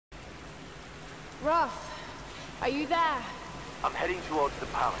Roth, are you there? I'm heading towards the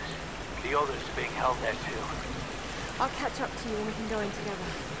palace. The others are being held there too. I'll catch up to you and we can go in together.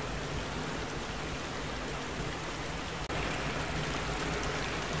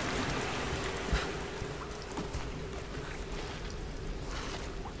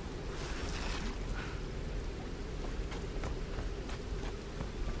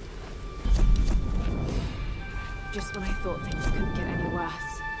 Just when I thought things couldn't get any worse.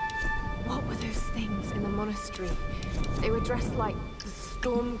 What were those things in the monastery? They were dressed like the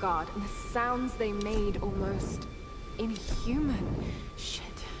Storm Guard, and the sounds they made almost inhuman. Shit,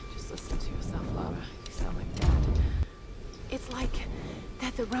 just listen to yourself, Lara. You sound like Dad. It's like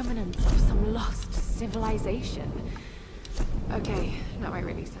they're the remnants of some lost civilization. Okay, now I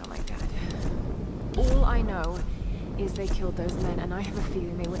really sound like Dad. All I know is they killed those men, and I have a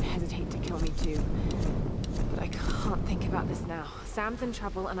feeling they wouldn't hesitate to kill me too. But I can't think about this now. Sam's in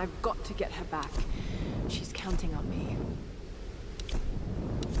trouble, and I've got to get her back. She's counting on me.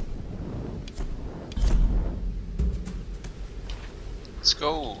 Let's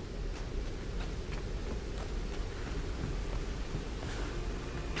go.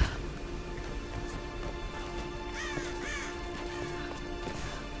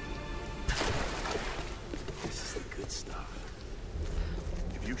 This is the good stuff.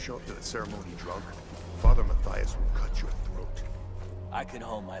 If you show up to the ceremony drunk, Father Matthias will cut your throat. I can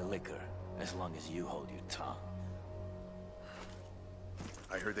hold my liquor as long as you hold your tongue.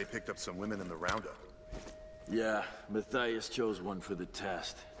 I heard they picked up some women in the roundup. Yeah, Matthias chose one for the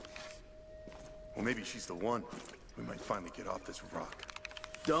test. Well, maybe she's the one. We might finally get off this rock.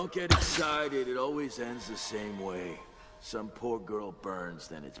 Don't get excited, it always ends the same way. Some poor girl burns,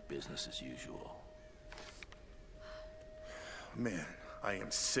 then it's business as usual. Man, I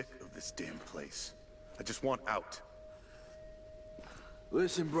am sick of this damn place. I just want out.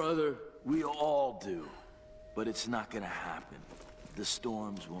 Listen, brother, we all do. But it's not gonna happen. The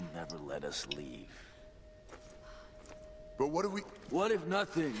storms will never let us leave. But what do we... What if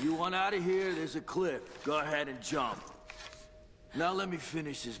nothing? You want out of here? There's a cliff. Go ahead and jump. Now let me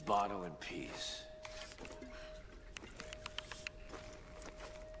finish this bottle in peace.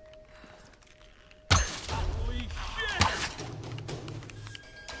 Holy shit!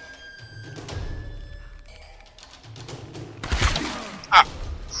 Ah!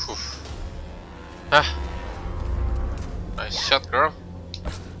 Phew. Ah! Nice shot, girl.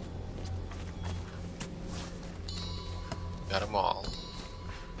 Got them all.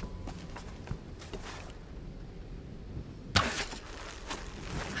 Am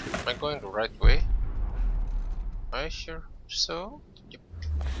I going the right way? Are you sure so? Yep.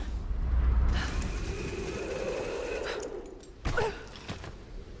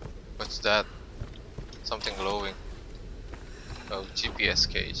 What's that? Something glowing. Oh, GPS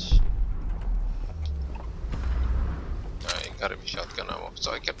cage. I gotta be shotgun ammo,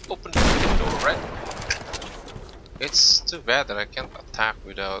 so I can open the door, right? It's too bad that I can't attack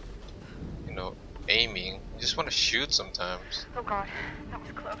without, you know, aiming. I just want to shoot sometimes. Oh god, that was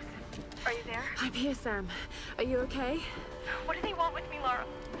close. Are you there? I'm here, Sam. Are you okay? What do they want with me, Laura?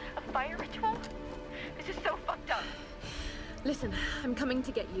 A fire ritual? This is so fucked up. Listen, I'm coming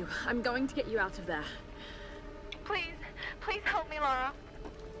to get you. I'm going to get you out of there. Please, please help me, Laura.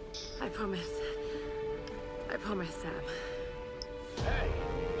 I promise. I promise, Sam. Hey,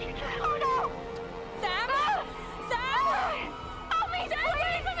 she just... Oh no! Sam? No! Sam! Help me, Stay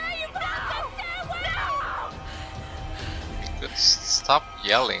away from her, you bastard! Stay away! No! You could stop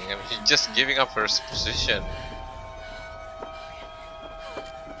yelling. I mean, she's just giving up her position.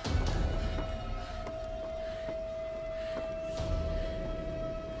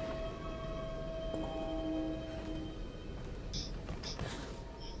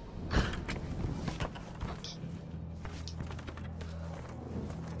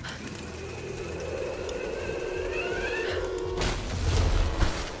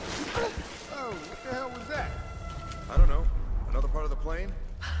 I don't know. Another part of the plane?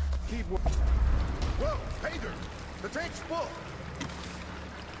 Keep... Whoa, Hager! The tank's full!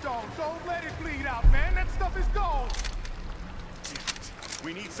 Don't let it bleed out, man. That stuff is gold.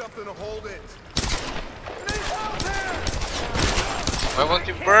 We need something to hold it. Need help here! Why won't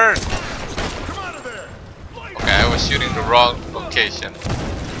you burn? Come out of there! Okay, I was shooting the wrong location.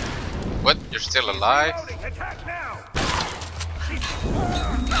 What? You're still alive? Attack now!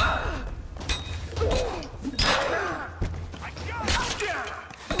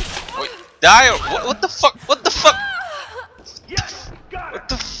 Wait, die or what the fuck? What the fuck? Yes, got What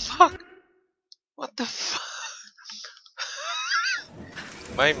the fuck? What the fuck?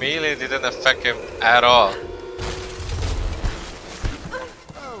 My melee didn't affect him at all. Oh,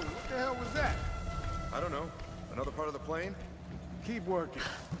 what the hell was that? Another part of the plane? Keep working.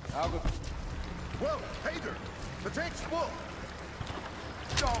 I'll go. Whoa, Hager! The tank's full!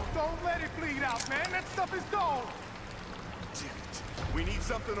 Don't let it bleed out, man. That stuff is gold. Damn it. We need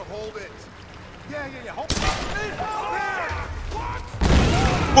something to hold it. Yeah. Hold Need help here! What?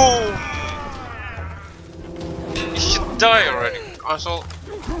 Boom! You should die already, asshole.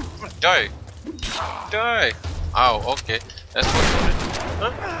 Die. Die. Ow, okay. That's what you wanted.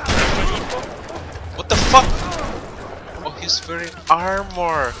 Huh? What the fuck? Oh, he's wearing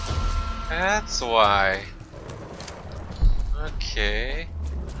armor. That's why. Okay.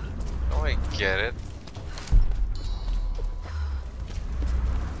 Oh, I get it.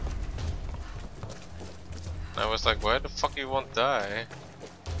 I was like, why the fuck you won't die?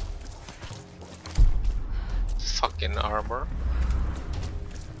 Fucking armor.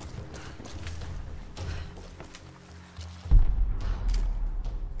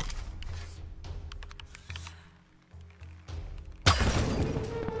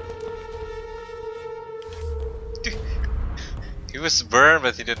 He was burned,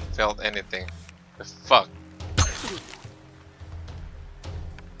 but he didn't feel anything. The fuck?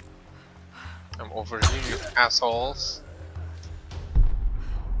 I'm over here, you assholes.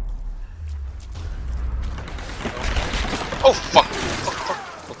 Oh fuck! Fuck.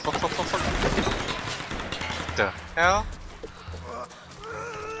 What the hell?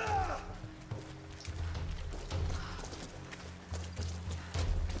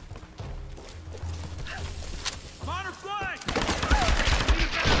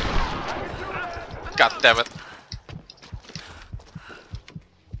 God damn it.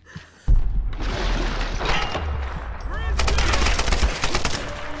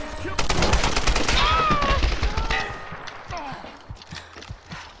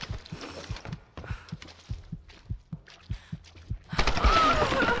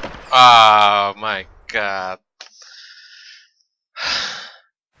 Oh my god.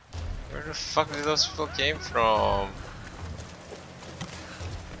 Where the fuck did those people came from?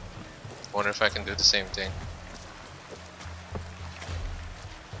 Wonder if I can do the same thing.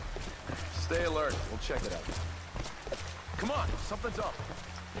 Stay alert. We'll check it out. Come on, something's up.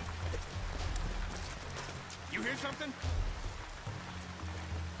 You hear something?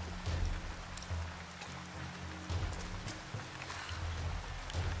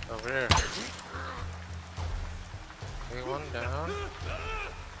 Over there. One down.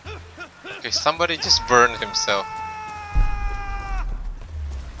 Okay, somebody just burned himself.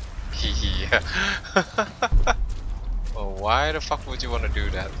 Yeah. Well, why the fuck would you want to do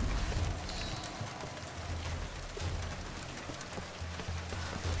that?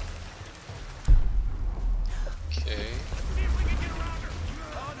 Okay.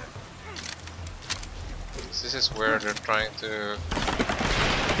 This is where they're trying to...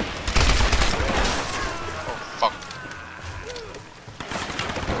 Oh fuck.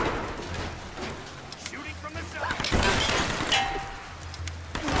 Shooting from the side.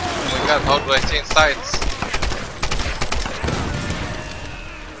 Oh my god, how do I change sides?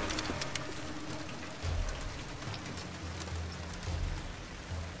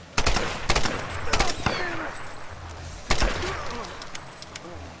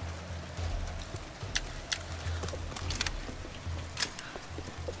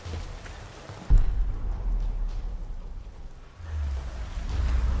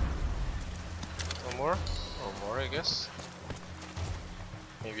 One more, I guess.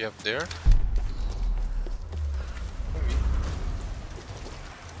 Maybe up there. Maybe.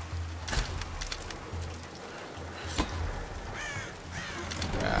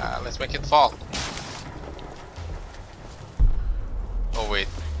 Let's make it fall. Oh wait,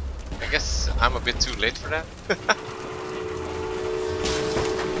 I guess I'm a bit too late for that.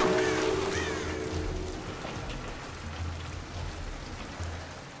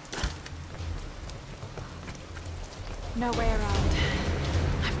 No way around.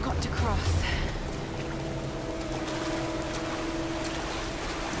 I've got to cross.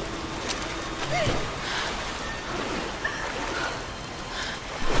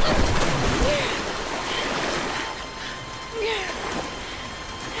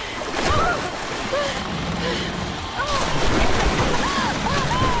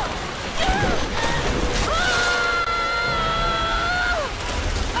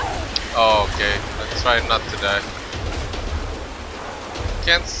 Oh, okay, let's try not to die.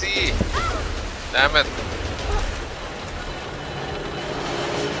 Can't see. Damn it.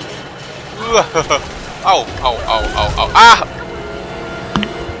 Ow, ow, ow, ow, ow. Ah!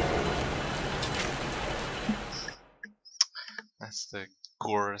 That's the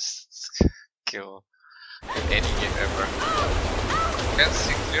gorest kill in any game ever. Can't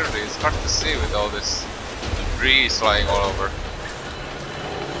see clearly, it's hard to see with all this debris is flying all over.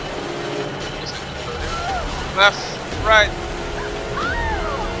 Left, right,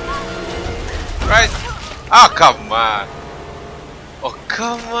 right. Oh, come on. Oh,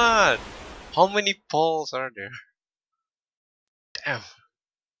 come on. How many poles are there? Damn.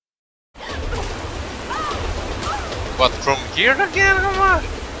 What, from here again? Come on.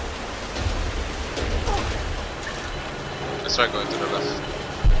 Let's try going to the left.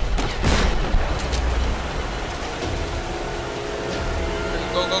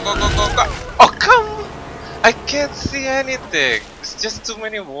 Go, go, go, go, go, go. Oh, come on. I can't see anything. It's just too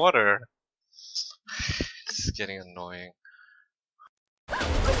many water. It's getting annoying.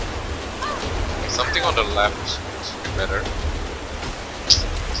 Something on the left should be better.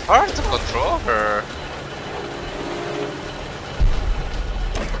 It's hard to control her.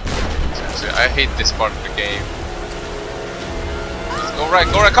 Seriously, I hate this part of the game. Let's go right,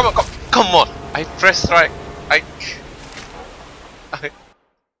 come on, come on! I pressed right.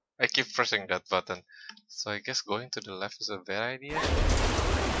 I keep pressing that button. So I guess going to the left is a bad idea?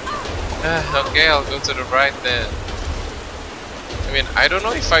 Okay, I'll go to the right then. I mean, I don't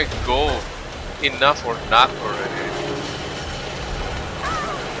know if I go enough or not already.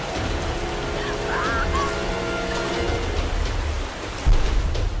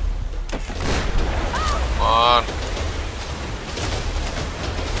 Come on.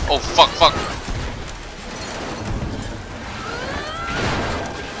 Oh, fuck.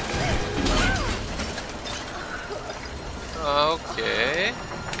 Okay.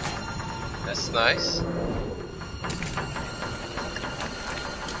 That's nice.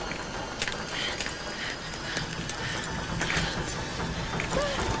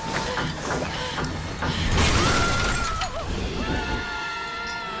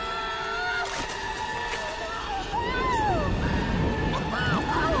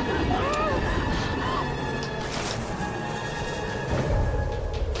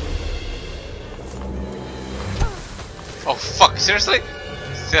 Oh fuck, seriously?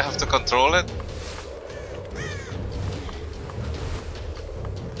 Still have to control it?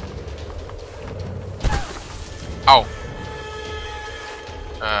 Ow.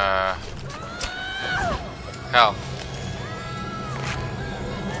 Hell.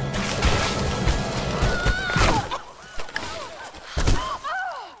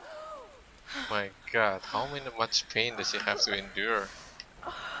 My god, how much pain does she have to endure?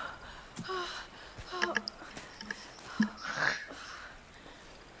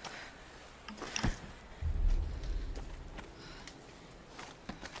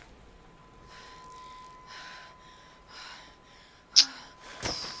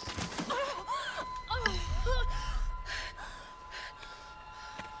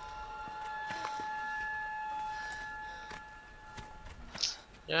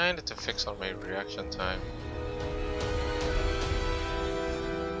 Yeah, I need to fix on my reaction time.